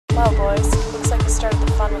Well, boys, looks like you started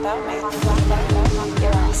the fun without me.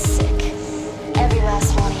 You're all sick. Every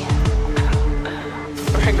last one of you.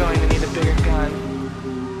 We're going to need a bigger gun.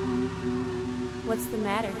 What's the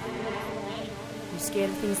matter? You scared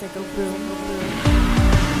of things that go boom, boom?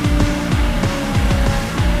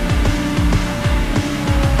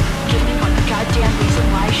 Give me one goddamn reason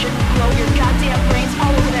why I shouldn't blow your goddamn brains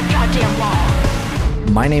all over that goddamn wall.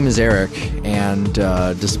 My name is Eric, and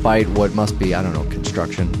despite what must be, I don't know,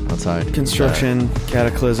 construction outside. Construction,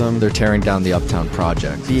 cataclysm. They're tearing down the Uptown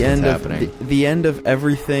Project. The end of the end of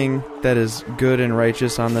everything that is good and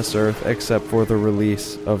righteous on this earth, except for the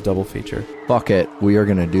release of Double Feature. Fuck it, we are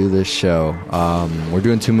gonna do this show. We're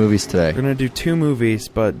doing 2 movies today. We're gonna do 2 movies,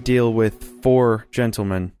 but deal with 4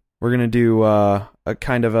 gentlemen. We're gonna do a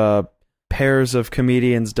kind of a pairs of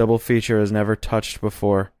comedians double feature as never touched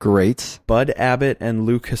before. Great. Bud Abbott and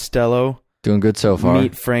Lou Costello. Doing good so far.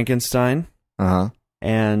 Meet Frankenstein.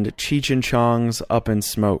 And Cheech and Chong's Up in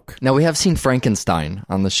Smoke. Now, we have seen Frankenstein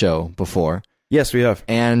on the show before. Yes, we have.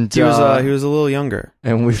 And he was a little younger.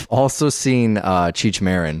 And we've also seen Cheech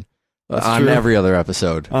Marin on every other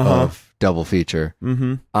episode of Double Feature.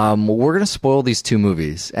 We're going to spoil these 2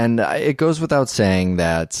 movies. And it goes without saying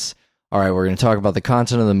that, all right, we're going to talk about the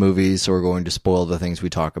content of the movies, so we're going to spoil the things we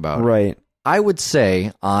talk about. Right. I would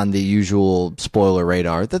say, on the usual spoiler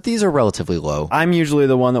radar, that these are relatively low. I'm usually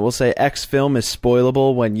the one that will say X film is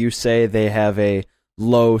spoilable when you say they have a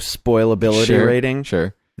low spoilability rating.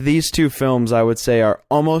 Sure. These 2 films, I would say, are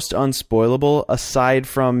almost unspoilable, aside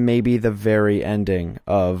from maybe the very ending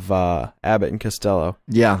of Abbott and Costello.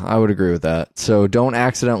 Yeah, I would agree with that. So don't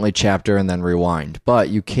accidentally chapter and then rewind. But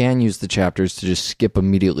you can use the chapters to just skip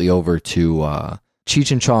immediately over to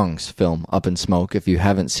Cheech and Chong's film, Up in Smoke, if you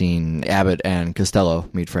haven't seen Abbott and Costello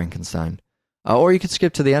Meet Frankenstein. Or you could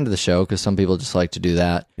skip to the end of the show, because some people just like to do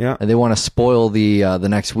that. Yeah. And they want to spoil the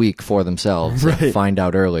next week for themselves. Right. And find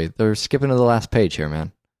out early. They're skipping to the last page here,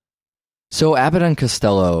 man. So Abbott and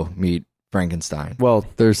Costello meet Frankenstein. Well,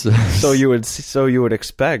 there's so you would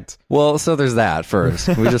expect. Well, so there's that first.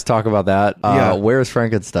 Can we just talk about that? Yeah. Where's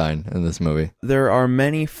Frankenstein in this movie? There are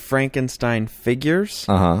many Frankenstein figures,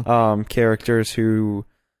 characters who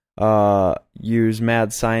use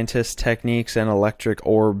mad scientist techniques and electric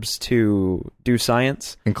orbs to do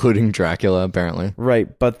science, including Dracula, apparently.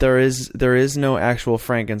 Right, but there is no actual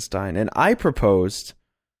Frankenstein, and I proposed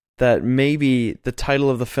that maybe the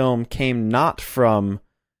title of the film came not from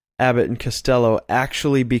Abbott and Costello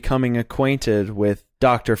actually becoming acquainted with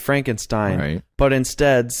Dr. Frankenstein, right, but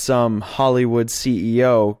instead some Hollywood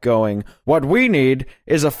CEO going, what we need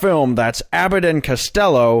is a film that's Abbott and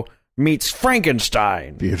Costello meets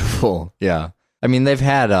Frankenstein. Beautiful, yeah. I mean, they've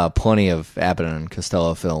had plenty of Abbott and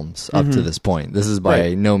Costello films up to this point. This is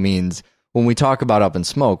by no means, when we talk about Up in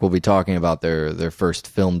Smoke, we'll be talking about their first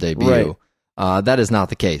film debut. Right. That is not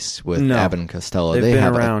the case with Abbott and Costello. They've they been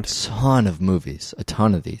have around. A ton of movies, a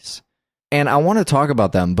ton of these. And I want to talk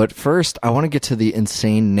about them, but first I want to get to the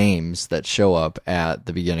insane names that show up at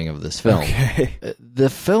the beginning of this film. Okay. The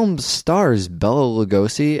film stars Bela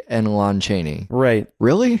Lugosi and Lon Chaney. Right.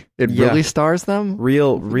 Really? It really stars them?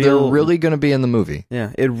 Real. They're really going to be in the movie.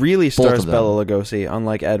 Yeah, it really stars Bela Lugosi,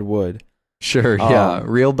 unlike Ed Wood. Sure, yeah.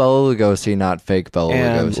 Real Bela Lugosi, not fake Bela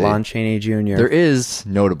and Lugosi. Lon Chaney Jr. There is,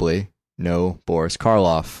 notably, no Boris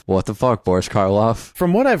Karloff. What the fuck, Boris Karloff?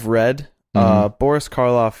 From what I've read, Boris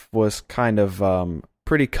Karloff was kind of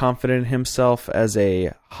pretty confident in himself as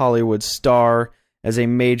a Hollywood star, as a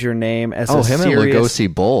major name, as a him serious and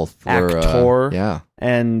Lugosi both were, actor. Yeah.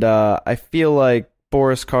 And I feel like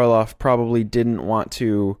Boris Karloff probably didn't want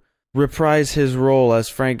to reprise his role as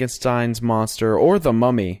Frankenstein's monster or the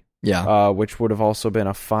Mummy, which would have also been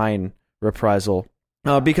a fine reprisal.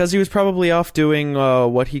 Because he was probably off doing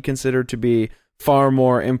what he considered to be far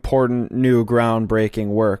more important, new, groundbreaking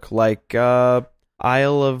work, like Isle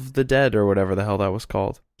of the Dead or whatever the hell that was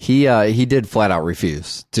called. He did flat out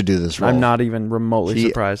refuse to do this role. I'm not even remotely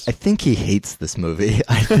surprised. I think he hates this movie.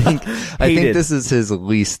 I think this is his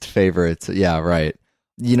least favorite. Yeah, right.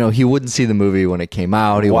 You know, he wouldn't see the movie when it came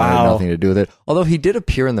out. He wanted nothing to do with it. Although he did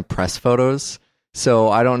appear in the press photos, so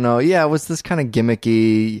I don't know. Yeah, it was this kind of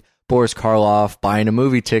gimmicky Boris Karloff buying a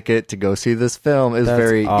movie ticket to go see this film. Is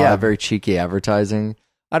very cheeky advertising.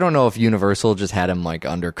 I don't know if Universal just had him like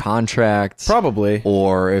under contract. Probably.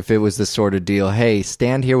 Or if it was this sort of deal, hey,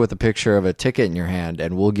 stand here with a picture of a ticket in your hand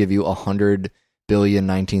and we'll give you $100 billion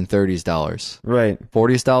 1930s dollars. Right.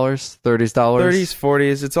 $40s, $30s? 30s,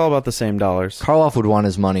 40s, it's all about the same dollars. Karloff would want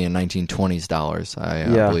his money in 1920s dollars, I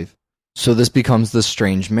believe. So this becomes the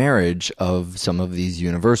strange marriage of some of these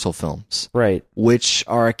Universal films. Right. Which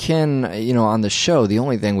are akin, on the show, the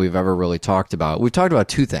only thing we've ever really talked about. We've talked about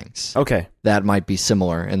two things. Okay. That might be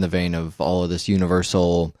similar in the vein of all of this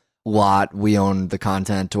Universal lot. We own the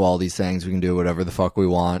content to all these things. We can do whatever the fuck we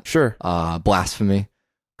want. Sure. Blasphemy.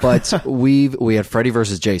 But we had Freddy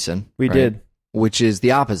versus Jason. We did. Which is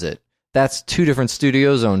the opposite. That's two different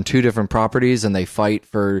studios own two different properties, and they fight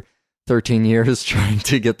for 13 years trying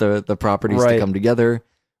to get the properties to come together.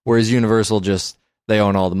 Whereas Universal they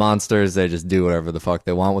own all the monsters. They just do whatever the fuck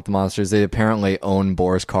they want with the monsters. They apparently own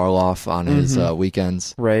Boris Karloff on his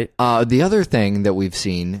weekends. Right. The other thing that we've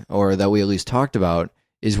seen, or that we at least talked about,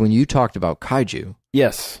 is when you talked about kaiju.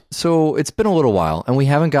 Yes. So it's been a little while, and we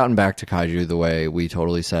haven't gotten back to kaiju the way we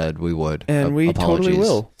totally said we would. And we Apologies. totally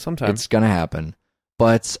will sometime. It's going to happen.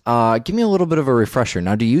 But give me a little bit of a refresher.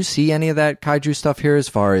 Now, do you see any of that kaiju stuff here as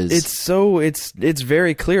far as... It's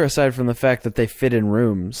very clear aside from the fact that they fit in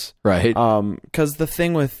rooms. Right. Because the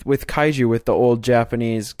thing with kaiju, with the old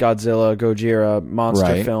Japanese Godzilla, Gojira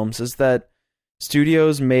monster films, is that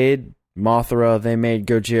studios made Mothra, they made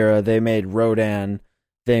Gojira, they made Rodan,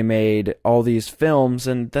 they made all these films,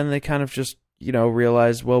 and then they kind of just,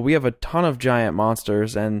 realized, well, we have a ton of giant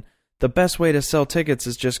monsters, and the best way to sell tickets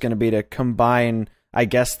is just going to be to combine... I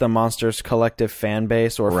guess the monsters' collective fan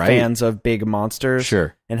base or fans of big monsters,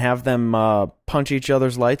 and have them punch each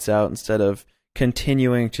other's lights out instead of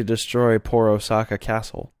continuing to destroy poor Osaka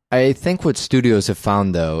Castle. I think what studios have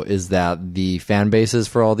found, though, is that the fan bases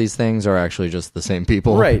for all these things are actually just the same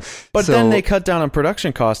people. Right. But then they cut down on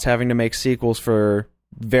production costs having to make sequels for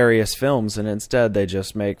various films, and instead they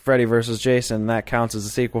just make Freddy vs. Jason, and that counts as a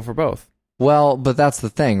sequel for both. Well, but that's the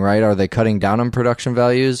thing, right? Are they cutting down on production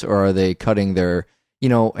values, or are they cutting their...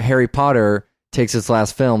 Harry Potter takes its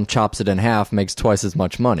last film, chops it in half, makes twice as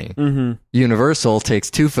much money. Mm-hmm. Universal takes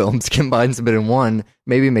two films, combines them in one,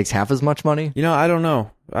 maybe makes half as much money. I don't know.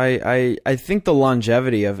 I think the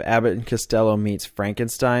longevity of Abbott and Costello meets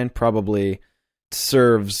Frankenstein probably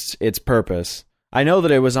serves its purpose. I know that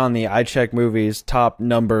it was on the iCheck Movies top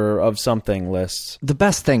number of something lists. The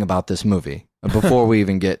best thing about this movie, before we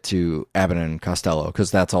even get to Abbott and Costello, because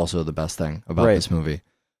that's also the best thing about this movie,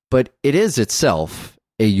 but it is itself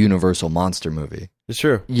a Universal monster movie. It's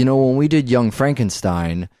true. When we did Young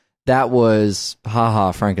Frankenstein, that was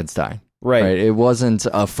haha Frankenstein. Right. It wasn't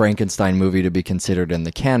a Frankenstein movie to be considered in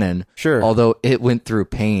the canon. Sure. Although it went through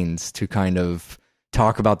pains to kind of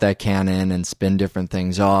talk about that canon and spin different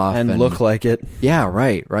things off. And look like it. Yeah,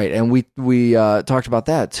 right. And we talked about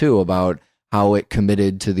that too, about how it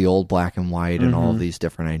committed to the old black and white and all of these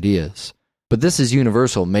different ideas. But this is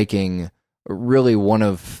Universal making... really one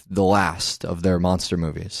of the last of their monster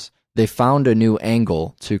movies. They found a new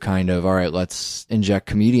angle to kind of, all right, let's inject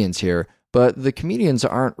comedians here, but the comedians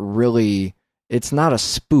aren't really, it's not a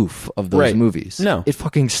spoof of those movies. No. It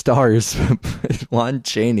fucking stars Lon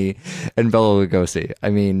Chaney and Bela Lugosi. I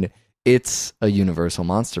mean, it's a Universal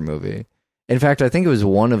monster movie. In fact, I think it was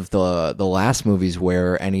one of the last movies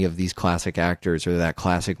where any of these classic actors or that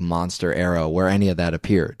classic monster era where any of that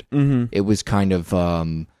appeared. Mm-hmm. It was kind of...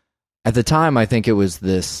 at the time, I think it was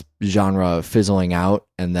this genre fizzling out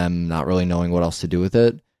and them not really knowing what else to do with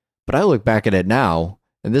it. But I look back at it now,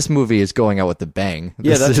 and this movie is going out with a bang.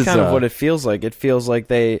 Yeah, that's kind of what it feels like. It feels like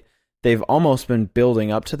they've almost been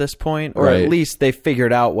building up to this point, or at least they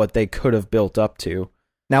figured out what they could have built up to.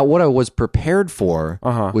 Now, what I was prepared for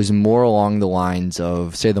was more along the lines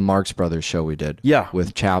of, say, the Marx Brothers show we did. Yeah.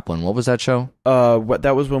 With Chaplin. What was that show?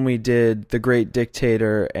 That was when we did The Great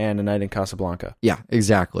Dictator and A Night in Casablanca. Yeah,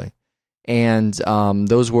 exactly. And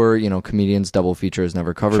those were, comedians double features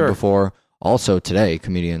never covered before. Also today,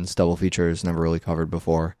 comedians double features never really covered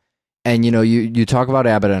before. And, you talk about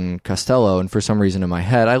Abbott and Costello, and for some reason in my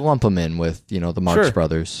head, I lump them in with, the Marx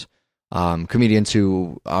Brothers. Comedians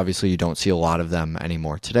who, obviously, you don't see a lot of them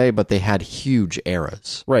anymore today, but they had huge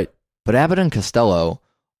eras. Right. But Abbott and Costello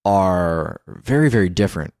are very, very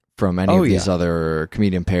different from any of these other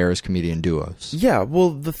comedian pairs, comedian duos. Yeah,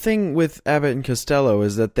 well, the thing with Abbott and Costello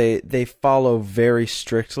is that they follow very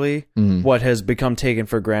strictly what has become taken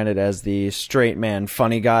for granted as the straight man,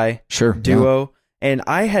 funny guy duo. Yeah. And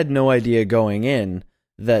I had no idea going in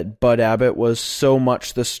that Bud Abbott was so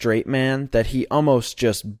much the straight man that he almost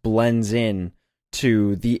just blends in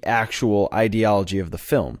to the actual ideology of the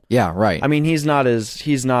film. Yeah, right. I mean, he's not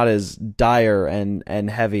as dire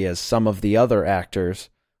and heavy as some of the other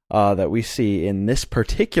actors that we see in this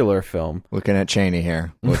particular film. Looking at Chaney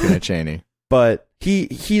here. Looking at Chaney. But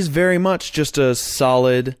he's very much just a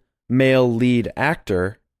solid male lead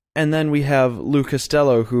actor. And then we have Lou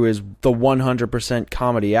Costello, who is the 100%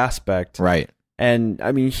 comedy aspect. Right. And,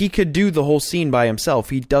 I mean, he could do the whole scene by himself.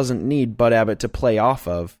 He doesn't need Bud Abbott to play off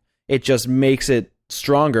of. It just makes it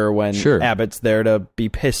stronger when Abbott's there to be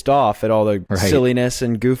pissed off at all the silliness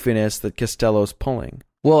and goofiness that Costello's pulling.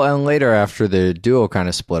 Well, and later after the duo kind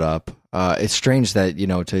of split up, it's strange that,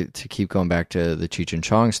 to keep going back to the Cheech and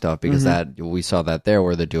Chong stuff, because that we saw that there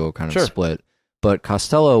where the duo kind of split. But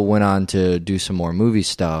Costello went on to do some more movie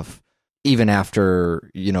stuff, even after,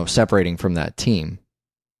 separating from that team.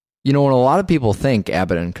 When a lot of people think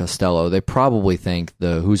Abbott and Costello, they probably think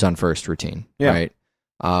the Who's on First routine, right?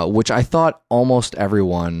 Which I thought almost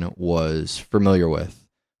everyone was familiar with.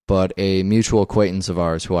 But a mutual acquaintance of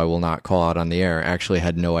ours, who I will not call out on the air, actually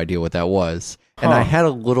had no idea what that was. And I had a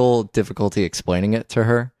little difficulty explaining it to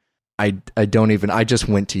her. I just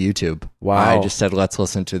went to YouTube. Wow. I just said, let's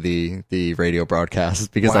listen to the radio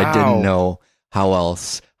broadcast, because I didn't know how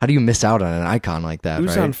else. How do you miss out on an icon like that?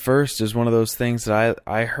 Who's on First is one of those things that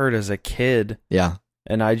I heard as a kid. Yeah.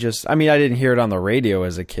 And I didn't hear it on the radio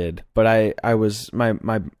as a kid, but I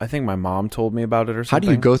think my mom told me about it or something.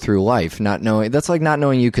 How do you go through life not knowing? That's like not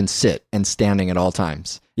knowing you can sit and standing at all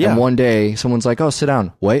times. Yeah. And one day someone's like, oh, sit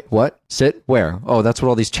down. Wait, what? Sit? Where? Oh, that's what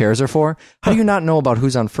all these chairs are for? How do you not know about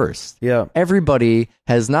Who's on First? Yeah. Everybody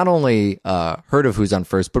has not only heard of Who's on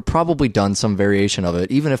First, but probably done some variation of it,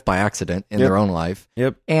 even if by accident in their own life.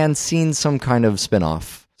 Yep. And seen some kind of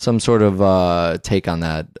spinoff. Some sort of take on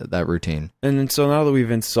that routine. And so now that we've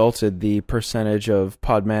insulted the percentage of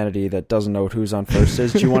podmanity that doesn't know what Who's on First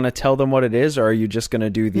is, do you want to tell them what it is, or are you just going to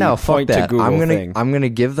do the point to Google thing? I'm gonna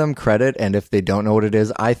give them credit, and if they don't know what it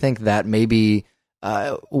is, I think that maybe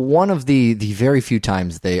one of the very few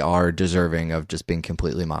times they are deserving of just being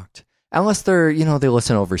completely mocked. Unless they're, they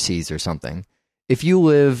listen overseas or something. If you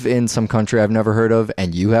live in some country I've never heard of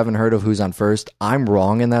and you haven't heard of Who's on First, I'm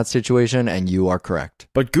wrong in that situation and you are correct.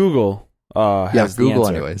 But Google has Google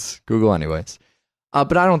the answer. Google anyways.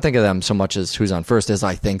 But I don't think of them so much as Who's on First as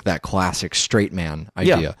I think that classic straight man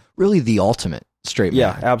idea. Yeah. Really the ultimate straight man.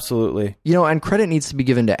 Yeah, absolutely. And credit needs to be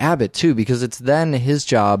given to Abbott too, because it's then his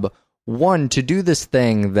job, one, to do this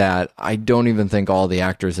thing that I don't even think all the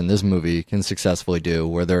actors in this movie can successfully do,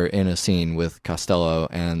 where they're in a scene with Costello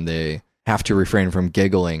and they have to refrain from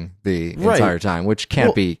giggling the entire time, which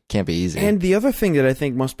can't be easy. And the other thing that I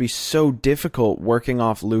think must be so difficult working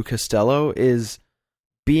off Lou Costello is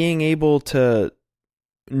being able to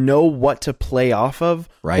know what to play off of,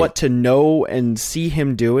 what to know and see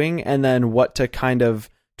him doing, and then what to kind of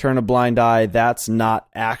turn a blind eye. That's not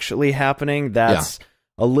actually happening. That's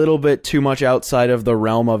a little bit too much outside of the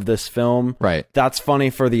realm of this film. Right. That's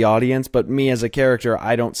funny for the audience, but me as a character,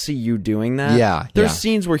 I don't see you doing that. Yeah. There's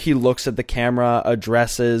scenes where he looks at the camera,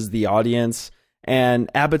 addresses the audience, and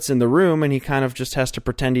Abbott's in the room, and he kind of just has to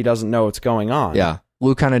pretend he doesn't know what's going on. Yeah.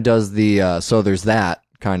 Lou kind of does the, so there's that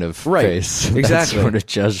kind of face. Exactly. That sort of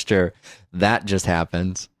gesture. That just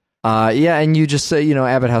happens. And you just say,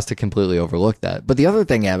 Abbott has to completely overlook that. But the other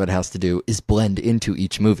thing Abbott has to do is blend into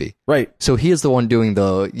each movie. Right. So he is the one doing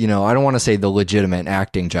the, I don't want to say the legitimate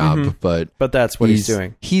acting job, but that's what he's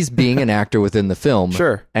doing. He's being an actor within the film.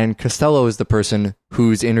 Sure. And Costello is the person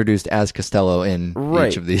who's introduced as Costello in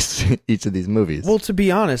each of these movies. Well, to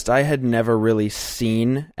be honest, I had never really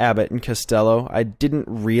seen Abbott and Costello. I didn't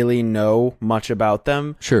really know much about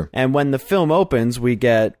them. Sure. And when the film opens, we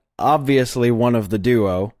get obviously one of the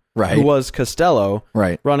duo. Right. Who was Costello,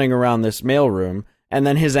 running around this mailroom, and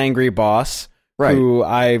then his angry boss, who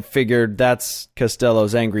I figured that's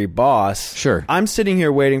Costello's angry boss. Sure. I'm sitting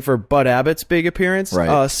here waiting for Bud Abbott's big appearance,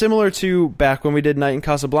 similar to back when we did Night in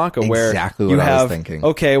Casablanca, where exactly what I was thinking.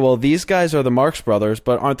 Okay, well, these guys are the Marx Brothers,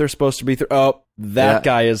 but aren't there supposed to be... that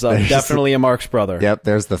guy is definitely a Marx brother. Yep,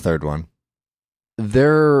 there's the third one.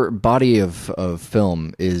 Their body of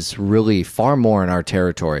film is really far more in our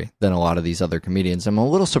territory than a lot of these other comedians. I'm a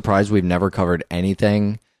little surprised we've never covered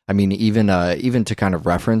anything. I mean, even to kind of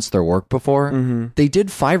reference their work before. Mm-hmm. They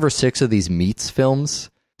did 5 or 6 of these Meets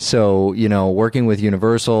films. So, working with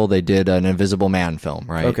Universal, they did an Invisible Man film,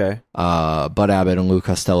 right? Okay. Bud Abbott and Lou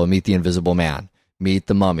Costello meet the Invisible Man. Meet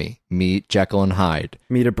the Mummy. Meet Jekyll and Hyde.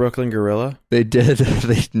 Meet a Brooklyn Gorilla. They did.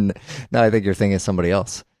 No, I think you're thinking of somebody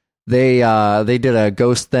else. They did a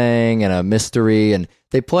ghost thing and a mystery, and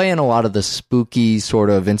they play in a lot of the spooky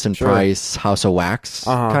sort of Vincent Price, House of Wax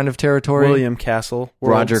kind of territory. William Castle.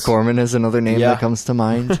 Roger Corman is another name that comes to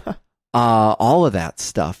mind. All of that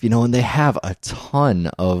stuff, and they have a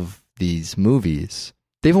ton of these movies.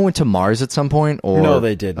 They even went to Mars at some point, or no,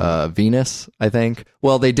 they didn't. Venus, I think.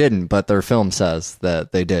 Well, they didn't, but their film says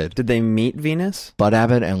that they did. Did they meet Venus? Bud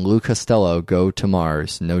Abbott and Lou Costello go to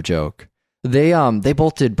Mars, no joke. They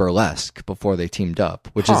both did burlesque before they teamed up,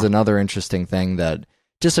 which is another interesting thing that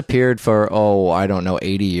disappeared for, I don't know,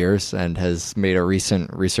 80 years and has made a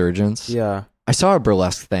recent resurgence. Yeah. I saw a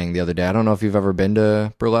burlesque thing the other day. I don't know if you've ever been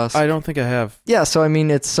to burlesque. I don't think I have. Yeah, so I mean,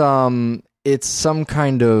 it's some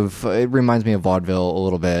kind of, it reminds me of vaudeville a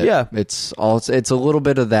little bit. Yeah. It's a little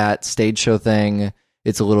bit of that stage show thing.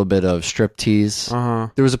 It's a little bit of striptease.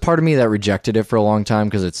 There was a part of me that rejected it for a long time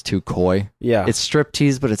because it's too coy. Yeah. It's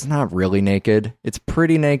striptease, but it's not really naked. It's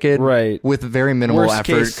pretty naked. Right. With very minimal worst effort.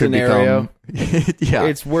 Case scenario. Yeah.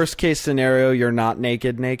 It's worst case scenario, you're not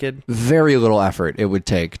naked. Very little effort it would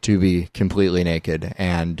take to be completely naked,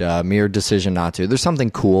 and mere decision not to. There's something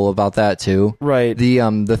cool about that too. Right.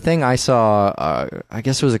 The thing I saw, I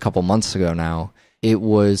guess it was a couple months ago now, it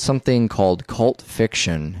was something called Cult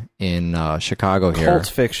Fiction in Chicago here. Cult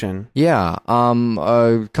Fiction? Yeah.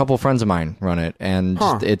 A couple friends of mine run it, and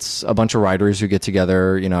it's a bunch of writers who get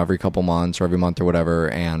together, every couple months or every month or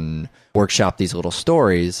whatever, and workshop these little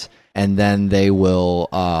stories. And then they will,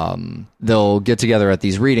 they'll get together at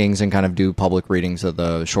these readings and kind of do public readings of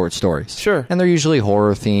the short stories. Sure. And they're usually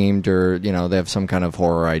horror themed, or, they have some kind of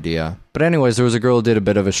horror idea. But anyways, there was a girl who did a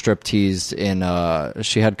bit of a striptease in,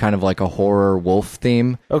 she had kind of like a horror wolf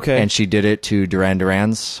theme. Okay. And she did it to Duran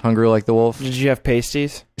Duran's Hungry Like the Wolf. Did you have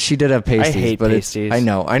pasties? She did have pasties. I hate pasties. I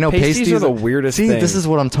know. Pasties are the weirdest thing. This is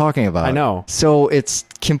what I'm talking about. I know. So it's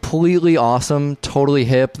completely awesome, totally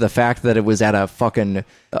hip. The fact that it was at a fucking,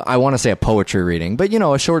 I want to say a poetry reading, but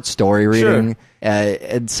a short story reading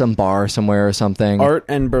at some bar somewhere or something. Art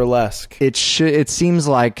and burlesque. It seems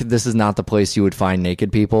like this is not the place you would find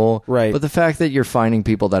naked people. Right. But the fact that you're finding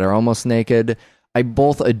people that are almost naked, I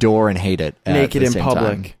both adore and hate it. Naked in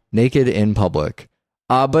public. Time. Naked in public.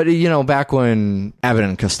 But back when Abbott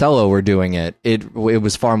and Costello were doing it, it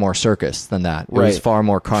was far more circus than that. It was far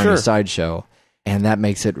more carny sideshow. And that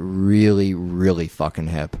makes it really, really fucking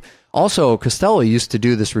hip. Also, Costello used to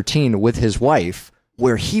do this routine with his wife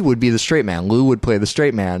where he would be the straight man. Lou would play the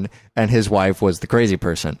straight man, and his wife was the crazy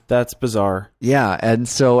person. That's bizarre. Yeah, and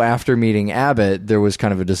so after meeting Abbott, there was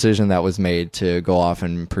kind of a decision that was made to go off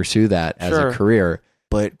and pursue that as a career.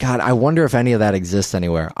 But God, I wonder if any of that exists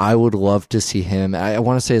anywhere. I would love to see him. I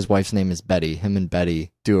want to say his wife's name is Betty. Him and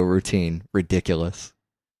Betty do a routine. Ridiculous.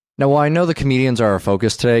 Now, while I know the comedians are our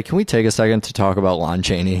focus today, can we take a second to talk about Lon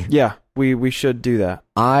Chaney? Yeah, we should do that.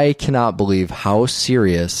 I cannot believe how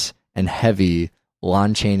serious and heavy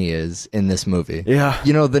Lon Chaney is in this movie. Yeah.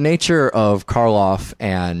 The nature of Karloff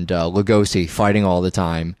and Lugosi fighting all the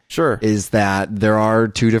time is that there are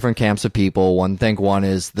two different camps of people. One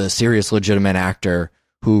is the serious, legitimate actor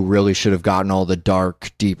who really should have gotten all the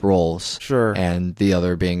dark, deep roles. Sure. And the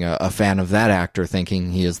other being a fan of that actor,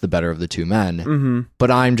 thinking he is the better of the two men. Mm-hmm.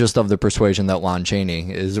 But I'm just of the persuasion that Lon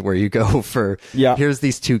Chaney is where you go for, here's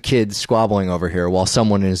these two kids squabbling over here while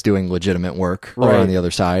someone is doing legitimate work over on the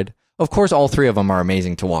other side. Of course, all three of them are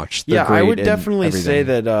amazing to watch. They're I would great definitely say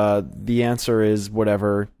that the answer is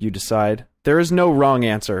whatever you decide. There is no wrong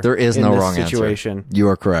answer. There is no wrong situation. Answer. You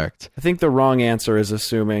are correct. I think the wrong answer is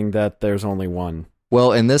assuming that there's only one.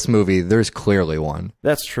 Well, in this movie, there's clearly one.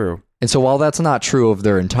 That's true. And so while that's not true of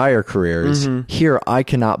their entire careers, here I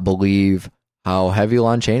cannot believe how heavy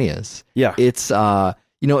Lon Chaney is. Yeah. It's,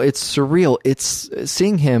 it's surreal. It's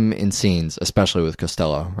seeing him in scenes, especially with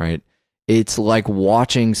Costello, right? It's like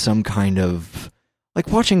watching some kind of, like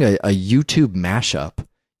watching a YouTube mashup.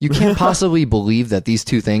 You can't possibly believe that these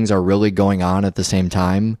two things are really going on at the same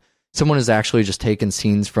time. Someone has actually just taken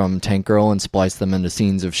scenes from Tank Girl and spliced them into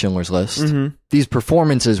scenes of Schindler's List. Mm-hmm. These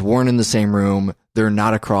performances weren't in the same room. They're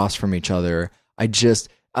not across from each other.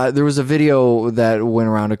 There was a video that went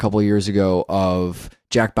around a couple of years ago of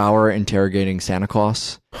Jack Bauer interrogating Santa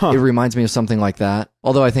Claus. It reminds me of something like that.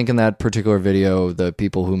 Although I think in that particular video, the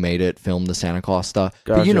people who made it filmed the Santa Claus stuff.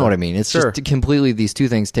 Gotcha. But you know what I mean. It's just completely these two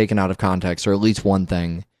things taken out of context, or at least one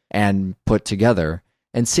thing, and put together.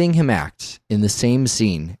 And seeing him act in the same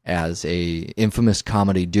scene as a infamous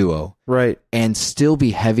comedy duo, right, and still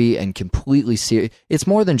be heavy and completely serious. It's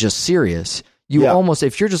more than just serious. You almost,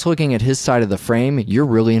 if you're just looking at his side of the frame, you're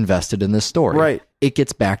really invested in this story. Right. It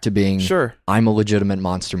gets back to being, I'm a legitimate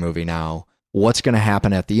monster movie now. What's going to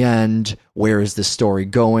happen at the end? Where is this story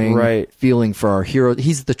going? Right. Feeling for our hero.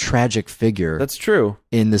 He's the tragic figure. That's true.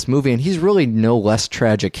 In this movie, and he's really no less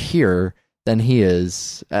tragic here than he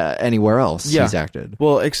is anywhere else he's acted.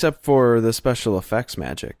 Well, except for the special effects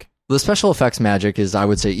magic. The special effects magic is, I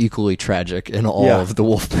would say, equally tragic in all of the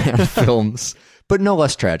Wolfman films, but no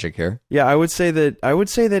less tragic here. Yeah, I would say that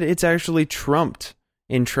it's actually trumped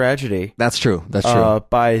in tragedy. That's true. That's true.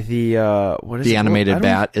 By the what is the animated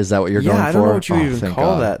bat? Is that what you're going for? I don't know what you even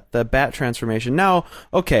call that. The bat transformation. Now,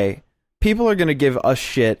 okay, people are going to give us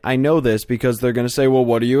shit. I know this because they're going to say, well,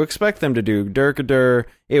 what do you expect them to do? Durkadur,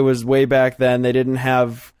 it was way back then. They didn't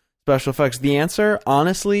have special effects. The answer,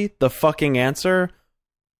 honestly, the fucking answer,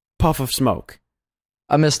 puff of smoke.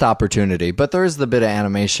 A missed opportunity. But there is the bit of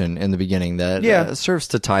animation in the beginning that serves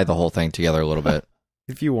to tie the whole thing together a little bit.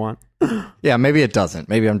 If you want. Yeah, maybe it doesn't.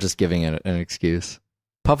 Maybe I'm just giving it an excuse.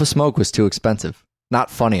 Puff of smoke was too expensive. Not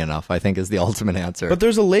funny enough, I think, is the ultimate answer. But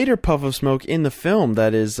there's a later puff of smoke in the film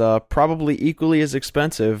that is probably equally as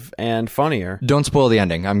expensive and funnier. Don't spoil the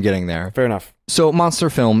ending. I'm getting there. Fair enough. So, monster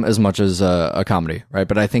film as much as a comedy, right?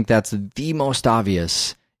 But I think that's the most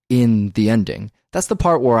obvious in the ending. That's the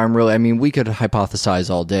part where we could hypothesize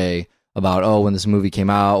all day about, when this movie came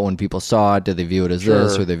out, when people saw it, did they view it as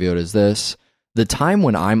this or they view it as this? The time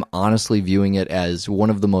when I'm honestly viewing it as one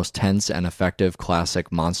of the most tense and effective classic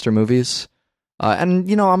monster movies. And,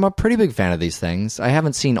 I'm a pretty big fan of these things. I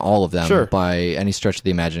haven't seen all of them by any stretch of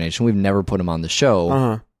the imagination. We've never put them on the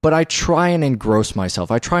show. But I try and engross myself.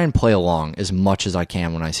 I try and play along as much as I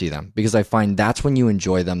can when I see them, because I find that's when you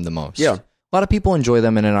enjoy them the most. Yeah. A lot of people enjoy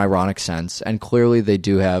them in an ironic sense, and clearly they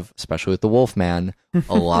do have, especially with the Wolfman,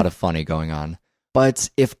 a lot of funny going on. But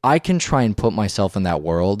if I can try and put myself in that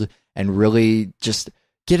world and really just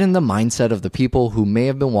get in the mindset of the people who may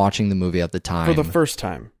have been watching the movie at the time. For the first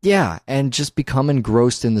time. Yeah, and just become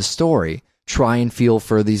engrossed in the story. Try and feel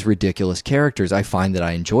for these ridiculous characters. I find that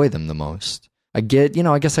I enjoy them the most. I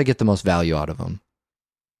guess I get the most value out of them.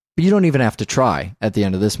 But you don't even have to try at the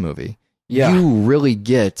end of this movie. Yeah. You really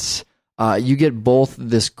get, you get both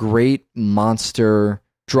this great monster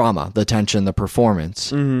drama, the tension, the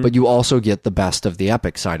performance, but you also get the best of the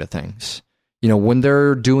epic side of things. When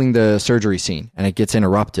they're doing the surgery scene and it gets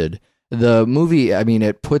interrupted, the movie,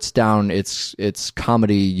 it puts down its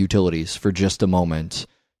comedy utilities for just a moment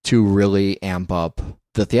to really amp up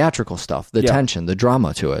the theatrical stuff, the tension, the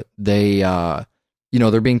drama to it. They,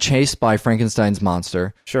 they're being chased by Frankenstein's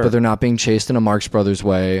monster, but they're not being chased in a Marx Brothers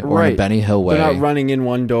way or in a Benny Hill way. They're not running in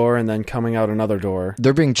one door and then coming out another door.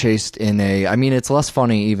 They're being chased in it's less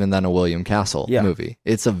funny even than a William Castle movie.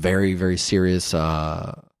 It's a very, very serious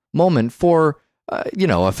moment for,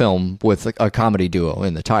 a film with a comedy duo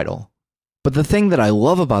in the title. But the thing that I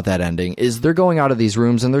love about that ending is they're going out of these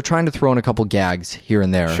rooms and they're trying to throw in a couple gags here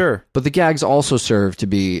and there. Sure. But the gags also serve to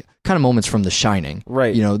be kind of moments from The Shining.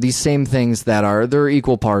 Right. These same things they're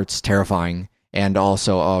equal parts terrifying and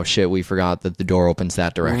also, oh shit, we forgot that the door opens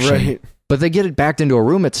that direction. Right. But they get it backed into a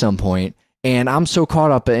room at some point, and I'm so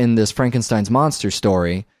caught up in this Frankenstein's monster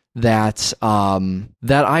story that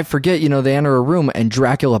I forget, they enter a room and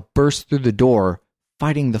Dracula bursts through the door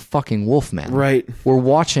fighting the fucking Wolfman. Right. We're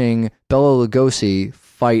watching Bela Lugosi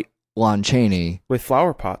fight Lon Chaney. With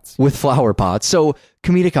flower pots. So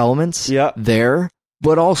comedic elements there,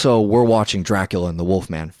 but also we're watching Dracula and the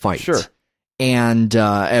Wolfman fight. Sure. And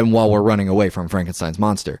while we're running away from Frankenstein's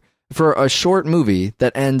monster. For a short movie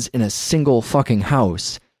that ends in a single fucking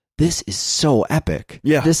house, this is so epic.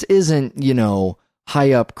 Yeah. This isn't,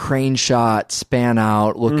 high up crane shot, span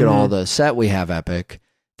out, look at all the set we have epic.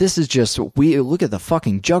 This is just, we look at the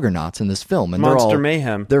fucking juggernauts in this film. And Monster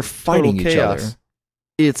mayhem. They're fighting Total each chaos. other.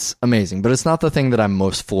 It's amazing, but it's not the thing that I'm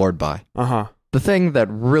most floored by. The thing that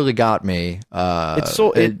really got me,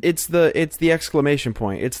 it's the exclamation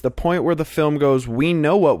point. It's the point where the film goes, we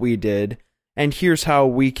know what we did, and here's how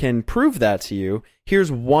we can prove that to you.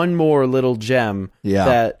 Here's one more little gem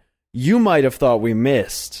that you might have thought we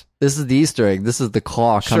missed. This is the Easter egg. This is the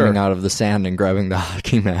claw coming out of the sand and grabbing the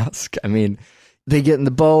hockey mask. They get in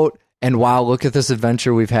the boat, and wow, look at this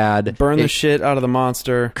adventure we've had. Burn the shit out of the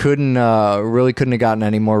monster. Couldn't have gotten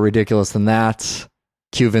any more ridiculous than that.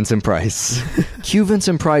 Cue Vincent Price. Cue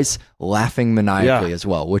Vincent Price laughing maniacally as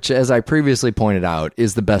well, which, as I previously pointed out,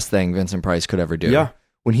 is the best thing Vincent Price could ever do. Yeah.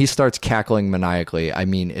 When he starts cackling maniacally,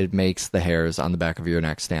 it makes the hairs on the back of your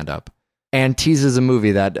neck stand up. And teases a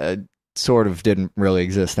movie that sort of didn't really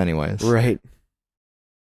exist anyways. Right.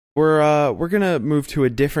 We're gonna move to a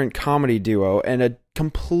different comedy duo and a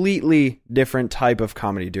completely different type of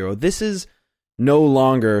comedy duo. This is no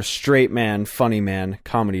longer straight man, funny man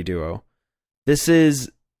comedy duo. This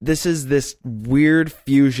is this weird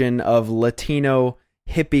fusion of Latino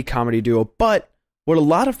hippie comedy duo. But what a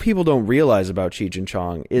lot of people don't realize about Cheech and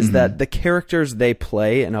Chong is that the characters they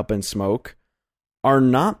play in Up in Smoke are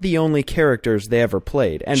not the only characters they ever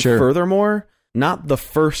played. And furthermore, not the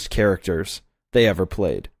first characters they ever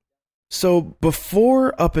played. So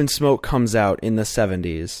before Up in Smoke comes out in the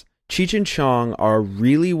 70s, Cheech and Chong are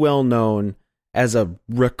really well known as a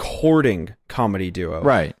recording comedy duo.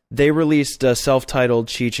 Right. They released a self-titled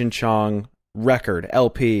Cheech and Chong record,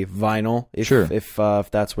 LP, vinyl,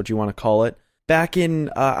 if that's what you want to call it, back in,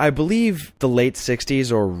 I believe, the late 60s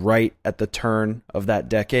or right at the turn of that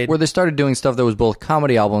decade. Where they started doing stuff that was both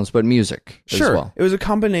comedy albums but music as well. It was a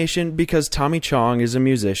combination because Tommy Chong is a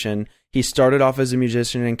musician. He started off as a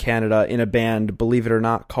musician in Canada in a band, believe it or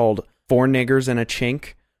not, called Four Niggers and a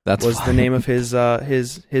Chink. That was the name of his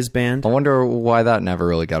band. I wonder why that never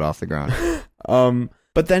really got off the ground.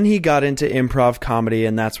 But then he got into improv comedy,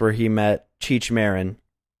 and that's where he met Cheech Marin.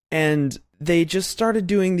 And they just started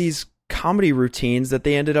doing these comedy routines that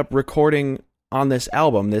they ended up recording on this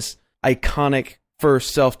album, this iconic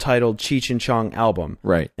first self-titled Cheech and Chong album.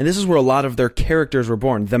 Right. And this is where a lot of their characters were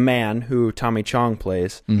born. The Man, who Tommy Chong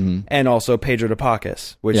plays, and also Pedro de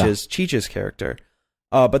Pacus, which is Cheech's character.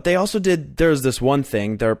 But they also there's this one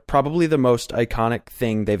thing, they're probably the most iconic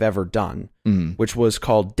thing they've ever done, which was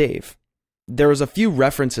called Dave. There was a few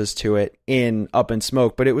references to it in Up in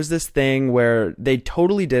Smoke, but it was this thing where they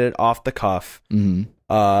totally did it off the cuff.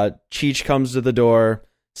 Cheech comes to the door,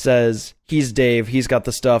 says, he's Dave, he's got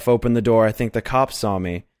the stuff, open the door, I think the cops saw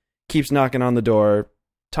me. Keeps knocking on the door.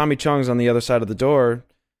 Tommy Chong's on the other side of the door,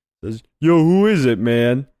 says, yo, who is it,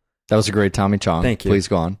 man? That was a great Tommy Chong. Thank you. Please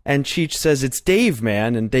go on. And Cheech says, it's Dave,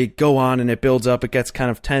 man. And they go on and it builds up, it gets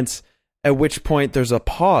kind of tense, at which point there's a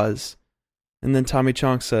pause. And then Tommy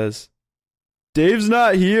Chong says, Dave's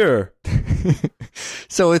not here.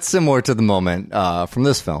 So it's similar to the moment from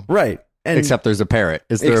this film. Right. And except there's a parrot.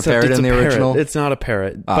 Is there a parrot in the original? It's not a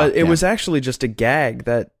parrot. But it was actually just a gag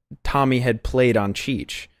that Tommy had played on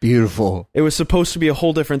Cheech. Beautiful. It was supposed to be a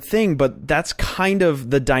whole different thing, but that's kind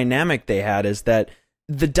of the dynamic they had, is that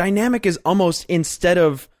the dynamic is almost, instead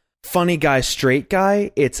of funny guy, straight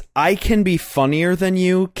guy, it's I can be funnier than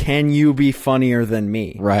you. Can you be funnier than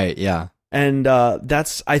me? Right, yeah. And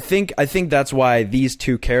that's I think that's why these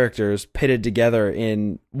two characters pitted together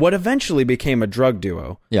in what eventually became a drug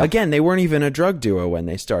duo. Yeah. Again, they weren't even a drug duo when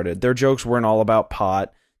they started. Their jokes weren't all about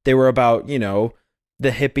pot. They were about, the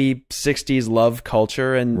hippie 60s love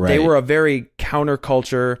culture, and they were a very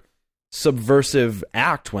counterculture, subversive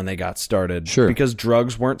act when they got started. Sure. Because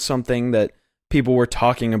drugs weren't something that people were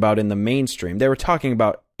talking about in the mainstream. They were talking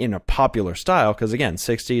about in a popular style, because again,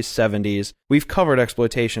 60s, 70s, we've covered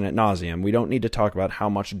exploitation ad nauseum. We don't need to talk about how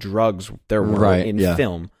much drugs there were in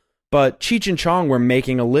film. But Cheech and Chong were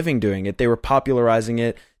making a living doing it. They were popularizing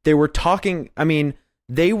it. They were talking,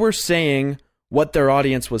 they were saying what their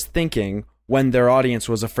audience was thinking when their audience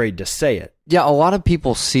was afraid to say it. Yeah, a lot of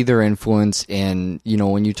people see their influence in,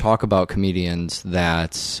 when you talk about comedians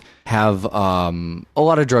that have a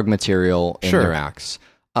lot of drug material in their acts.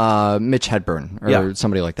 Mitch Hedberg or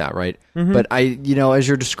somebody like that, right? Mm-hmm. But as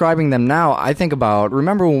you're describing them now, I think about,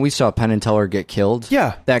 remember when we saw Penn and Teller get killed?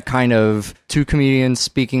 Yeah. That kind of two comedians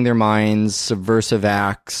speaking their minds, subversive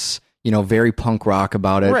acts, very punk rock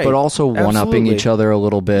about it, but also one-upping each other a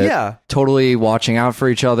little bit. Yeah. Totally watching out for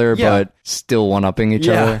each other, but still one-upping each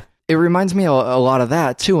other. It reminds me a lot of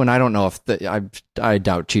that, too, and I don't know if I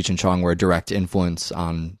doubt Cheech and Chong were a direct influence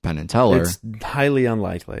on Penn and Teller. It's highly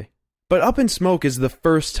unlikely. But Up in Smoke is the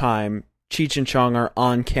first time Cheech and Chong are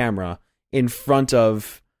on camera in front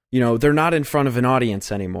of, they're not in front of an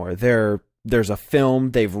audience anymore. There's a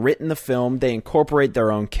film, they've written the film, they incorporate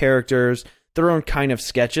their own characters, their own kind of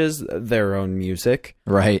sketches, their own music.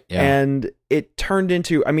 Right, yeah. And it turned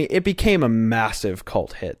into, it became a massive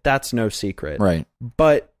cult hit. That's no secret. Right.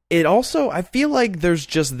 But it also, I feel like there's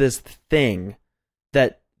just this thing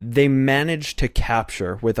that they managed to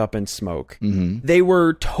capture with Up in Smoke. Mm-hmm. They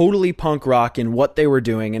were totally punk rock in what they were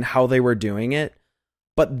doing and how they were doing it,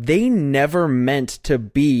 but they never meant to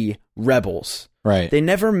be rebels. Right. They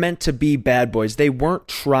never meant to be bad boys. They weren't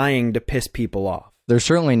trying to piss people off. They're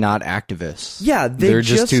certainly not activists. Yeah, they're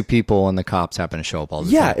just two people, and the cops happen to show up all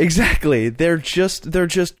the time. Yeah, exactly. They're just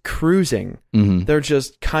cruising. Mm-hmm. They're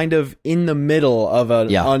just kind of in the middle of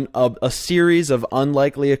a series of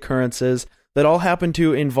unlikely occurrences that all happen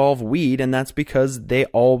to involve weed, and that's because they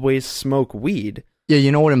always smoke weed.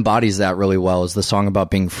 Yeah, what embodies that really well is the song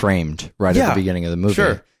about being framed at the beginning of the movie.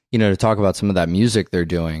 Sure. To talk about some of that music they're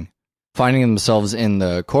doing. Finding themselves in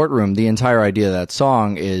the courtroom, the entire idea of that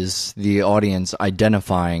song is the audience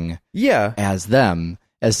identifying as them,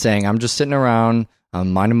 as saying, I'm just sitting around,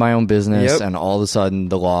 I'm minding my own business, and all of a sudden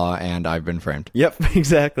the law and I've been framed. Yep,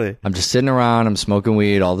 exactly. I'm just sitting around, I'm smoking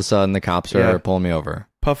weed, all of a sudden the cops are pulling me over.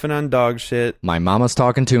 Puffing on dog shit. My mama's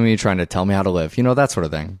talking to me, trying to tell me how to live. That sort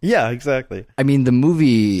of thing. Yeah, exactly. The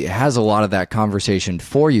movie has a lot of that conversation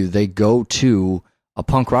for you. They go to a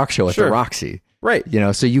punk rock show at the Roxy. Right.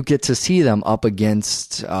 So you get to see them up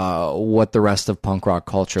against what the rest of punk rock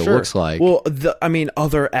culture looks like. Well,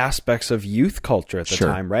 other aspects of youth culture at the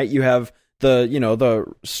time, right? You have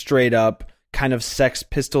the straight up kind of Sex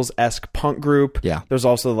Pistols-esque punk group. Yeah. There's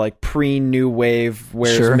also like pre-new wave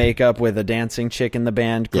wears makeup with a dancing chick in the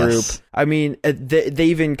band group. Yes. I mean, they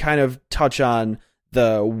even kind of touch on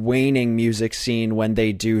the waning music scene when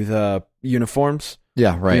they do the uniforms.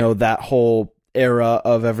 Yeah, right. You know, that whole era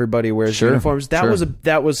of everybody wears uniforms.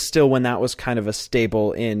 That was still when that was kind of a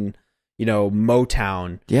staple in, you know,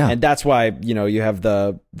 Motown. Yeah. And that's why, you know, you have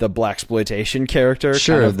the blaxploitation character.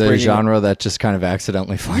 Sure, the genre that just kind of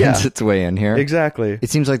accidentally finds its way in here. Exactly.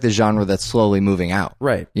 It seems like the genre that's slowly moving out.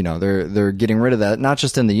 Right. You know, they're getting rid of that, not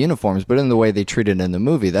just in the uniforms, but in the way they treat it in the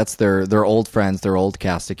movie. That's their old friends, their old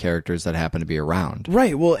cast of characters that happen to be around.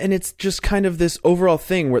 Right. Well, and it's just kind of this overall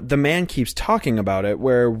thing where the man keeps talking about it,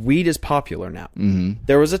 where weed is popular now. Mm-hmm.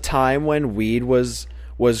 There was a time when weed was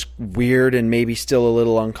weird and maybe still a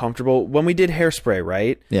little uncomfortable. When we did Hairspray,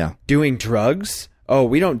 right? Yeah. Doing drugs? Oh,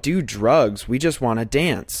 we don't do drugs. We just want to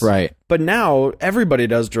dance. Right. But now everybody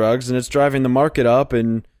does drugs and it's driving the market up,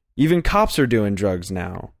 and even cops are doing drugs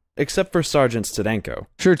now. Except for Sergeant Stadenko.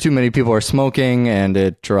 Sure, too many people are smoking and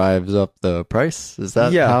it drives up the price. Is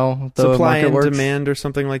that how the supply market and works? Demand or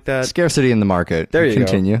something like that? Scarcity in the market. There you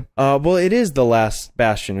Continue. go. Well, it is the last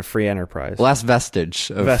bastion of free enterprise. Last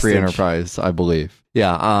vestige of free enterprise, I believe.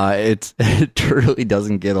 Yeah, it really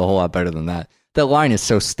doesn't get a whole lot better than that. That line is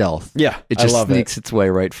so stealth. Yeah, it just sneaks its way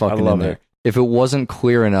right fucking in there. If it wasn't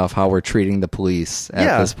clear enough how we're treating the police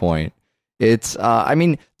at this point, it's, I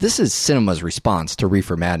mean, this is cinema's response to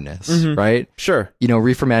Reefer Madness, right? Sure. You know,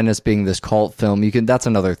 Reefer Madness being this cult film, that's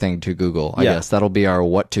another thing to Google, I guess. That'll be our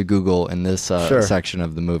what to Google in this section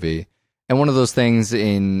of the movie. And one of those things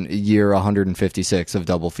in year 156 of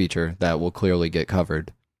Double Feature that will clearly get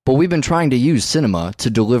covered. But we've been trying to use cinema to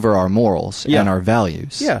deliver our morals and our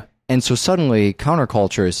values. Yeah. And so suddenly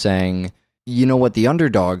counterculture is saying, you know what, the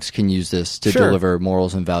underdogs can use this to deliver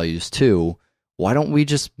morals and values too. Why don't we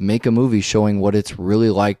just make a movie showing what it's really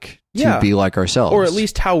like to be like ourselves? Or at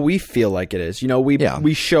least how we feel like it is. You know,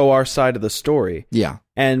 we show our side of the story. Yeah.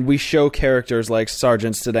 And we show characters like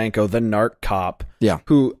Sergeant Stadenko, the narc cop. Yeah.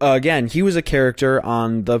 Who, again, he was a character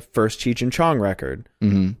on the first Cheech and Chong record.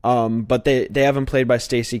 Mm-hmm. But they have him played by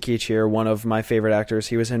Stacy Keach here, one of my favorite actors.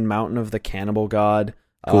 He was in Mountain of the Cannibal God.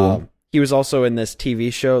 Cool. He was also in this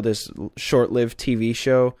TV show, this short-lived TV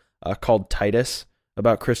show called Titus,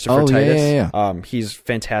 about Christopher Titus. Yeah. He's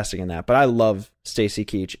fantastic in that. But I love Stacy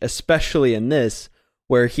Keach, especially in this,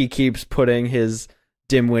 where he keeps putting his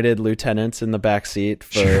dim-witted lieutenants in the backseat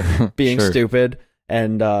for being stupid.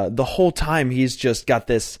 And the whole time he's just got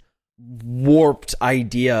this warped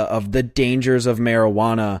idea of the dangers of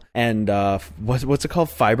marijuana and what's it called?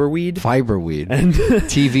 Fiberweed? Fiberweed. And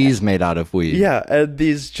TVs made out of weed. Yeah, and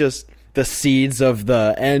these just the seeds of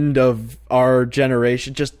the end of our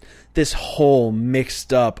generation, just this whole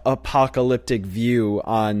mixed up apocalyptic view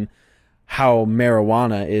on how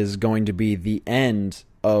marijuana is going to be the end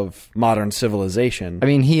of modern civilization. I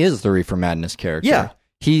mean, he is the Reefer Madness character. Yeah.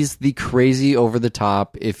 He's the crazy over the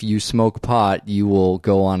top, if you smoke pot, you will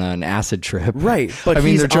go on an acid trip. Right. But I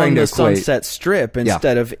mean, he's on the Sunset Strip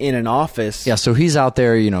instead of in an office. Yeah, so he's out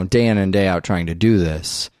there, day in and day out trying to do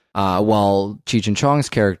this. While Cheech and Chong's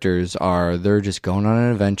characters they're just going on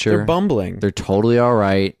an adventure. They're bumbling. They're totally all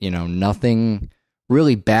right. Nothing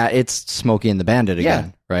really bad. It's Smokey and the Bandit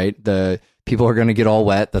again, right? The people are going to get all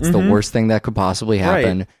wet. That's the worst thing that could possibly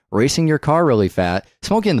happen. Right. Racing your car really fast.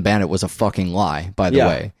 Smokey and the Bandit was a fucking lie, by the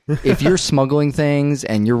way. If you're smuggling things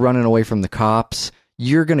and you're running away from the cops,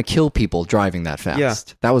 you're going to kill people driving that fast. Yeah.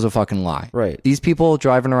 That was a fucking lie. Right. These people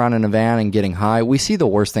driving around in a van and getting high, we see the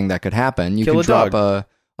worst thing that could happen. You could drop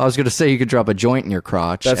I was going to say you could drop a joint in your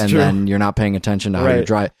crotch then you're not paying attention to how you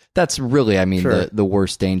drive. That's really, the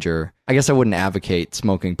worst danger. I guess I wouldn't advocate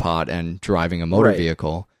smoking pot and driving a motor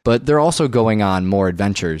vehicle, but they're also going on more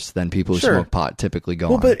adventures than people who smoke pot typically go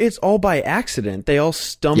on. Well, but it's all by accident. They all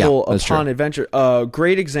stumble upon adventure.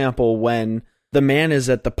 Great example when the man is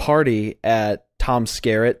at the party at Tom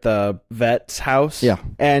Skerritt, the vet's house. Yeah.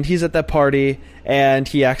 And he's at that party and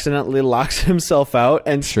he accidentally locks himself out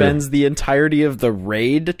and spends the entirety of the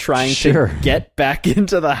raid trying to get back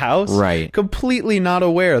into the house. Right. Completely not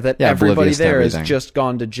aware that everybody there has just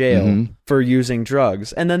gone to jail for using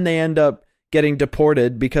drugs. And then they end up getting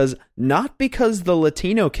deported not because the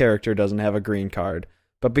Latino character doesn't have a green card,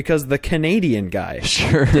 but because the Canadian guy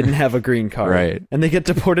didn't have a green card. Right. And they get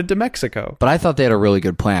deported to Mexico. But I thought they had a really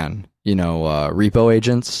good plan. Repo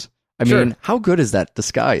agents. I mean, how good is that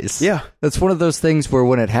disguise? Yeah. That's one of those things where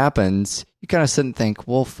when it happens, you kind of sit and think,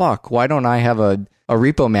 well, fuck, why don't I have a a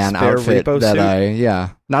Repo Man Spare outfit repo that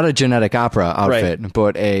suit? not a Genetic Opera outfit,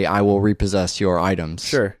 but I will repossess your items.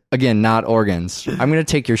 Sure. Again, not organs. I'm going to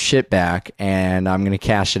take your shit back and I'm going to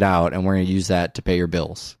cash it out and we're going to use that to pay your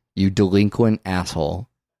bills. You delinquent asshole.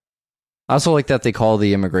 I also like that they call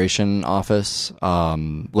the immigration office La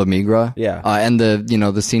Migra. Yeah. And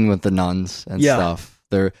the scene with the nuns and stuff.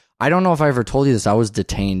 I don't know if I ever told you this. I was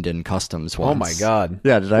detained in customs once. Oh my God.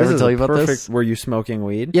 Yeah, did I ever tell you about this? Were you smoking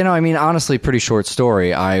weed? Honestly, pretty short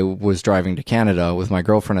story. I was driving to Canada with my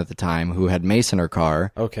girlfriend at the time who had mace in her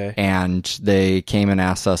car. Okay. And they came and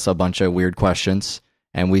asked us a bunch of weird questions.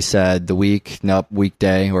 And we said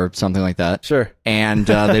weekday or something like that. Sure. And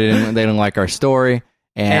they didn't like our story.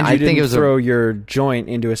 And I think it was throw your joint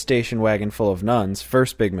into a station wagon full of nuns.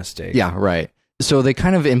 First big mistake. Yeah, right. So they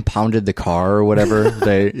kind of impounded the car or whatever.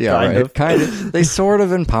 They They sort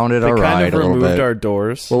of impounded our ride a little bit. Removed our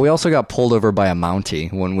doors. Well, we also got pulled over by a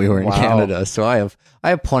Mountie when we were in Canada. So I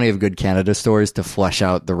have plenty of good Canada stories to flesh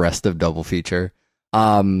out the rest of Double Feature.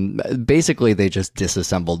 Basically, they just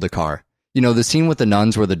disassembled the car. The scene with the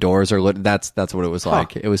nuns where the doors are lit. That's what it was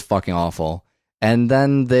like. It was fucking awful. And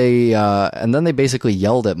then they basically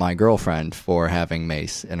yelled at my girlfriend for having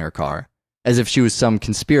mace in her car, as if she was some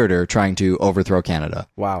conspirator trying to overthrow Canada.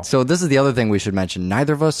 Wow. So this is the other thing we should mention.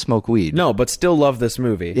 Neither of us smoke weed. No, but still love this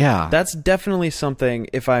movie. Yeah. That's definitely something,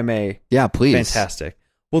 if I may. Yeah, please. Fantastic.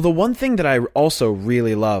 Well, the one thing that I also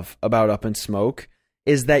really love about Up in Smoke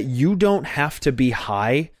is that you don't have to be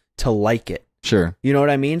high to like it. Sure. You know what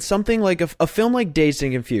I mean? Something like a film like Dazed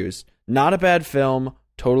and Confused. Not a bad film.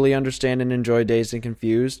 Totally understand and enjoy Dazed and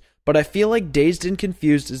Confused. But I feel like Dazed and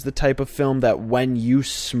Confused is the type of film that when you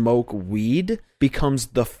smoke weed becomes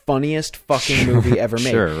the funniest fucking movie ever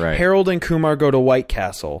made. Sure, right. Harold and Kumar Go to White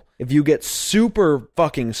Castle. If you get super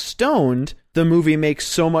fucking stoned, the movie makes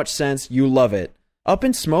so much sense. You love it. Up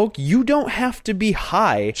in Smoke, you don't have to be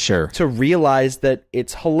high to realize that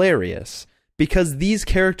it's hilarious. Because these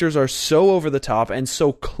characters are so over the top and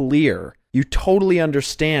so clear. You totally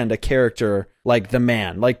understand a character like the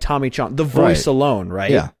man, like Tommy Chong, the voice alone,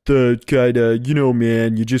 right? Yeah. The kind of,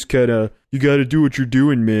 man, you just kind of, you got to do what you're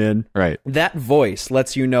doing, man. Right. That voice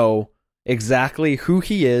lets you know exactly who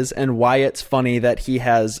he is and why it's funny that he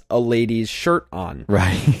has a lady's shirt on.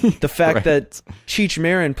 Right. The fact that Cheech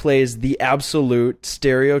Marin plays the absolute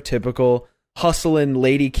stereotypical hustling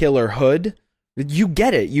lady killer hood. You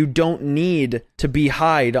get it. You don't need to be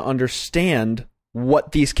high to understand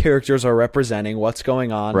what these characters are representing, what's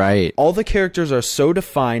going on. Right. All the characters are so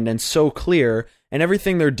defined and so clear, and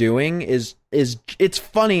everything they're doing is it's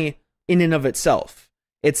funny in and of itself.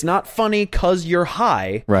 It's not funny because you're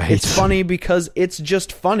high. Right. It's funny because it's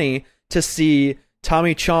just funny to see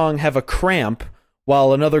Tommy Chong have a cramp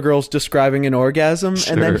while another girl's describing an orgasm,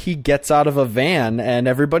 and then he gets out of a van and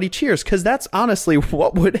everybody cheers, because that's honestly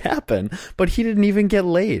what would happen. But he didn't even get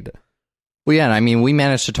laid. Well, yeah, and we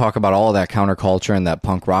managed to talk about all of that counterculture and that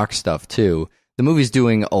punk rock stuff, too. The movie's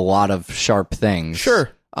doing a lot of sharp things. Sure.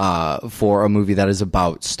 For a movie that is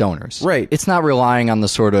about stoners. Right. It's not relying on the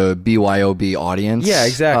sort of BYOB audience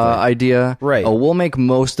idea. Right. We'll make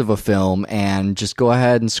most of a film and just go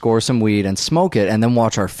ahead and score some weed and smoke it and then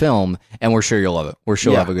watch our film, and we're sure you'll love it. We're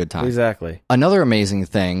sure you'll have a good time. Exactly. Another amazing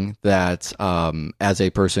thing that, as a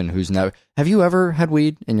person who's never... Have you ever had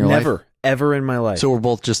weed in your life? Never. Ever in my life. So we're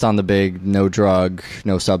both just on the big no drug,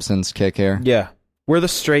 no substance kick here? Yeah. We're the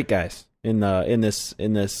straight guys in this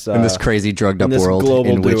crazy drugged up world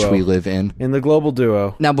in which we live in. In the global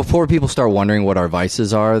duo. Now, before people start wondering what our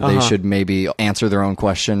vices are, they should maybe answer their own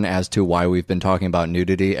question as to why we've been talking about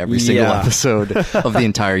nudity every single episode of the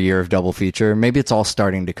entire year of Double Feature. Maybe it's all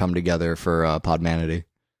starting to come together for Podmanity.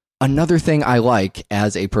 Another thing I like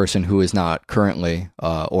as a person who is not currently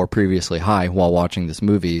or previously high while watching this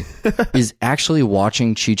movie is actually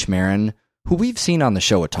watching Cheech Marin, who we've seen on the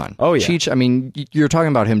show a ton. Oh, yeah. Cheech, you're talking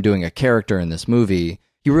about him doing a character in this movie.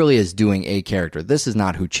 He really is doing a character. This is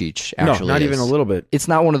not who Cheech actually is. No, not even a little bit. It's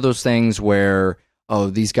not one of those things where,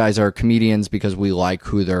 these guys are comedians because we like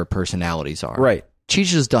who their personalities are. Right.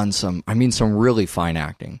 Cheech has done some really fine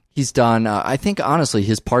acting. He's done, I think, honestly,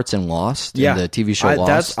 his parts in Lost, in the TV show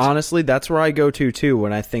Lost. That's where I go to, too,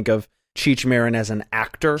 when I think of Cheech Marin as an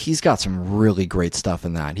actor. He's got some really great stuff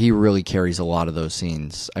in that. He really carries a lot of those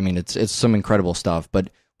scenes. I mean, it's some incredible stuff, but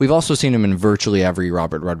we've also seen him in virtually every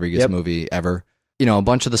Robert Rodriguez movie ever. A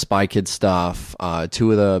bunch of the Spy Kids stuff,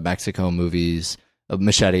 2 of the Mexico movies,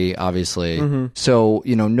 Machete, obviously. Mm-hmm. So,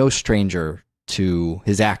 no stranger to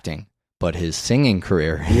his acting. but his singing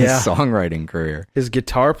career, his songwriting career, his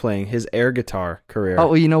guitar playing, his air guitar career.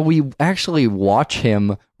 Oh, you know, we actually watch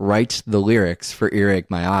him write the lyrics for Earache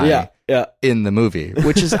My Eye in the movie,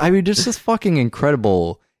 which is, I mean, just this fucking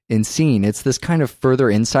incredible in scene. It's this kind of further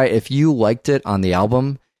insight. If you liked it on the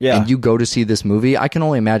album and you go to see this movie, I can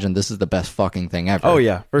only imagine this is the best fucking thing ever. Oh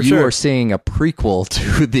yeah, for sure. You are seeing a prequel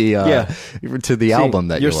to the album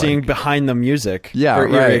that you're seeing behind the music for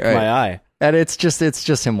Earache My Eye. And it's just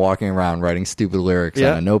him walking around writing stupid lyrics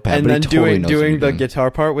on a notepad, and but then he totally doing the guitar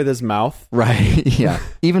part with his mouth. Right, yeah.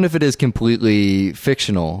 Even if it is completely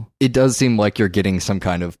fictional, it does seem like you're getting some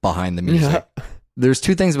kind of behind the music. Yeah. There's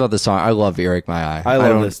two things about the song. I love Earache My Eye. I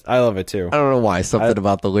love it too. I don't know why. Something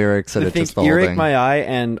about the lyrics and it's just the whole thing. Earache My Eye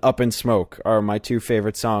and Up in Smoke are my two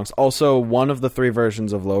favorite songs. Also, one of the 3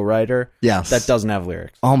 versions of Lowrider that doesn't have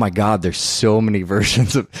lyrics. Oh my God, there's so many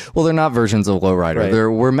versions of... Well, they're not versions of Lowrider.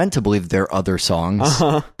 Right. We're meant to believe they're other songs.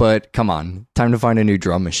 But come on, time to find a new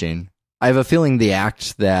drum machine. I have a feeling the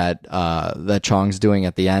act that Chong's doing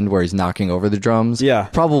at the end where he's knocking over the drums,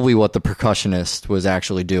 probably what the percussionist was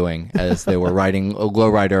actually doing as they were writing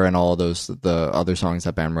Lowrider and all of the other songs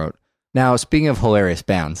that band wrote. Now, speaking of hilarious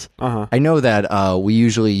bands, I know that we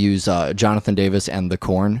usually use Jonathan Davis and The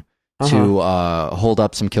Korn to hold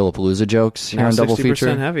up some Killapalooza jokes here on Double Feature.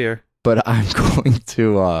 60% heavier. But I'm going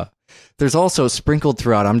to... there's also sprinkled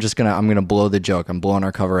throughout. I'm gonna blow the joke. I'm blowing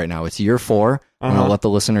our cover right now. It's year 4. I'm gonna let the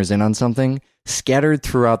listeners in on something. Scattered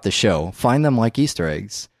throughout the show, find them like Easter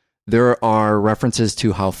eggs. There are references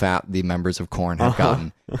to how fat the members of Korn have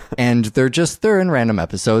gotten, and they're in random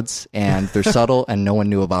episodes, and they're subtle, and no one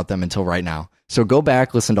knew about them until right now. So go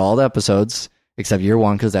back, listen to all the episodes except year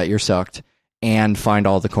 1 because that year sucked, and find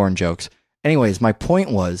all the Korn jokes. Anyways, my point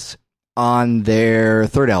was, on their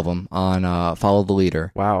 3rd album, on Follow the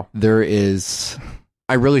Leader. Wow. There is...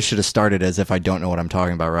 I really should have started as if I don't know what I'm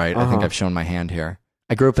talking about, right? I think I've shown my hand here.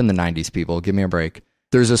 I grew up in the 90s, people. Give me a break.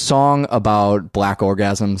 There's a song about black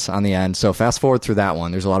orgasms on the end. So fast forward through that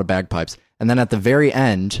one. There's a lot of bagpipes. And then at the very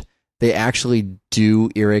end, they actually do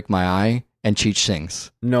Earache My Eye and Cheech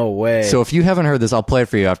sings. No way. So if you haven't heard this, I'll play it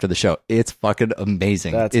for you after the show. It's fucking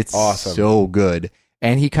amazing. It's awesome. So good.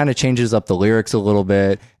 And he kind of changes up the lyrics a little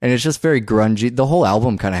bit, and it's just very grungy. The whole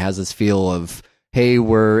album kind of has this feel of, hey,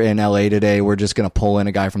 we're in LA today, we're just going to pull in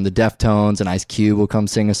a guy from the Deftones, and Ice Cube will come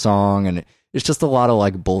sing a song, and it's just a lot of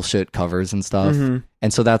like bullshit covers and stuff.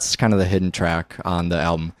 And so that's kind of the hidden track on the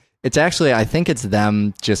album. It's actually, I think it's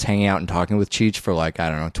them just hanging out and talking with Cheech for like, I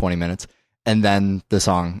don't know, 20 minutes, and then the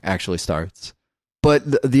song actually starts.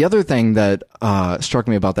 But the other thing that struck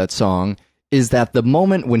me about that song is that the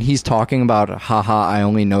moment when he's talking about, haha, I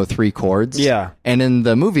only know 3 chords. Yeah. And in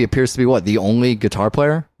the movie appears to be the only guitar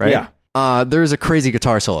player, right? Yeah. There's a crazy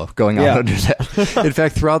guitar solo going on under that. In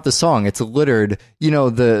fact, throughout the song, it's littered. You know,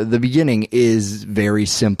 the beginning is very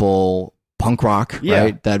simple punk rock,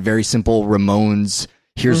 right? That very simple Ramones,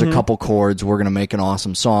 here's a couple chords, we're going to make an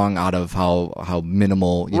awesome song out of how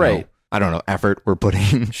minimal, you know, I don't know, effort we're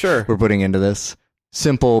putting into this.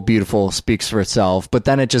 Simple, beautiful, speaks for itself, but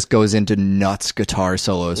then it just goes into nuts guitar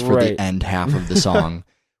solos for the end half of the song,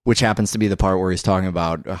 which happens to be the part where he's talking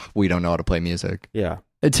about, we don't know how to play music. Yeah.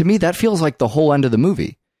 And to me, that feels like the whole end of the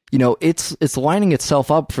movie. You know, it's lining itself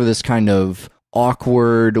up for this kind of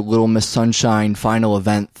awkward Little Miss Sunshine final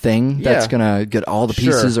event thing that's gonna get all the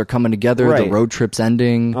pieces are coming together. The road trip's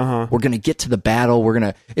ending. We're gonna get to the battle.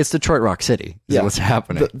 It's Detroit Rock City is what's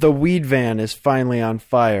happening. The weed van is finally on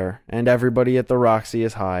fire and everybody at the Roxy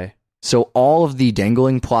is high. So all of the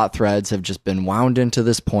dangling plot threads have just been wound into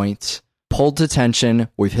this point, pulled to tension.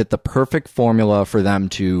 We've hit the perfect formula for them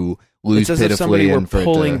to lose pitifully. It's as if somebody were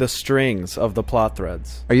pulling the strings of the plot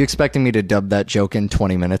threads. Are you expecting me to dub that joke in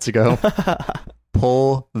 20 minutes ago?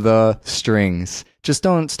 Pull the strings. Just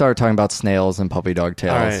don't start talking about snails and puppy dog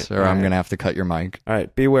tails, or I'm going to have to cut your mic. All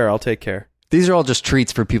right, beware. I'll take care. These are all just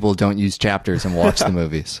treats for people who don't use chapters and watch the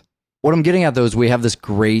movies. What I'm getting at, though, is we have this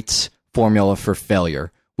great formula for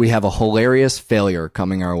failure. We have a hilarious failure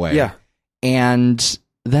coming our way. Yeah. And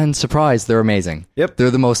then, surprise, they're amazing. Yep. They're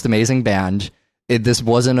the most amazing band. This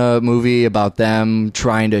wasn't a movie about them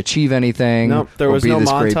trying to achieve anything. Nope, there was no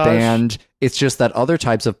montage. Great band. It's just that other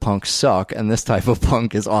types of punk suck, and this type of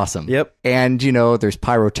punk is awesome. Yep. And, you know, there's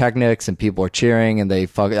pyrotechnics, and people are cheering, and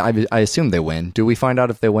I assume they win. Do we find out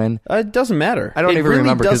if they win? It doesn't matter. I don't even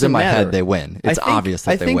remember, because in my head they win. It's obvious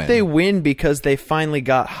that they win. I think they win because they finally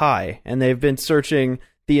got high, and they've been searching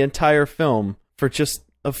the entire film for just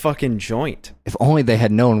a fucking joint. If only they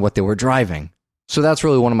had known what they were driving. So that's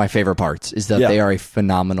really one of my favorite parts, is that they are a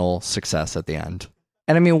phenomenal success at the end.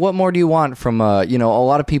 And I mean, what more do you want from, you know, a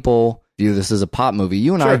lot of people view this as a pop movie.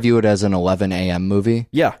 You and I view it as an 11 a.m. movie.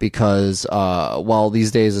 Yeah. Because while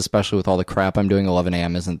these days, especially with all the crap I'm doing, 11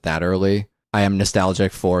 a.m. isn't that early. I am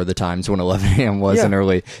nostalgic for the times when 11 a.m. wasn't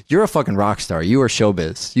early. You're a fucking rock star. You are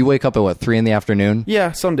showbiz. You wake up at 3 in the afternoon?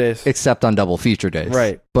 Yeah, some days. Except on double feature days.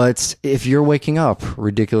 Right. But if you're waking up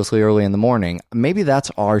ridiculously early in the morning, maybe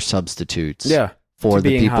that's our substitutes. Yeah. For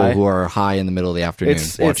the people who are high in the middle of the afternoon.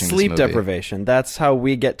 It's sleep deprivation. That's how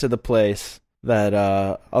we get to the place that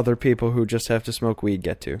other people who just have to smoke weed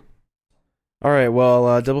get to. All right,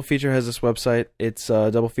 well, Double Feature has this website. It's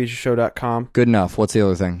doublefeatureshow.com. Good enough. What's the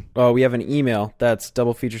other thing? Oh, we have an email. That's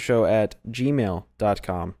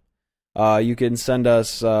doublefeatureshow@gmail.com. You can send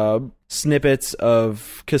us snippets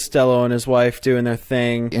of Costello and his wife doing their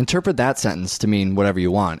thing. Interpret that sentence to mean whatever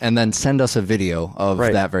you want, and then send us a video of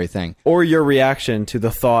that very thing. Or your reaction to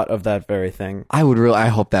the thought of that very thing. I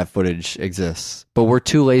hope that footage exists. But we're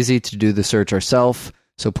too lazy to do the search ourselves,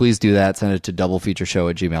 so please do that. Send it to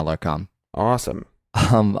doublefeatureshow@gmail.com. Awesome.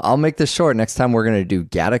 I'll make this short. Next time we're going to do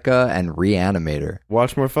Gattaca and Reanimator.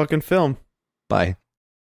 Watch more fucking film. Bye.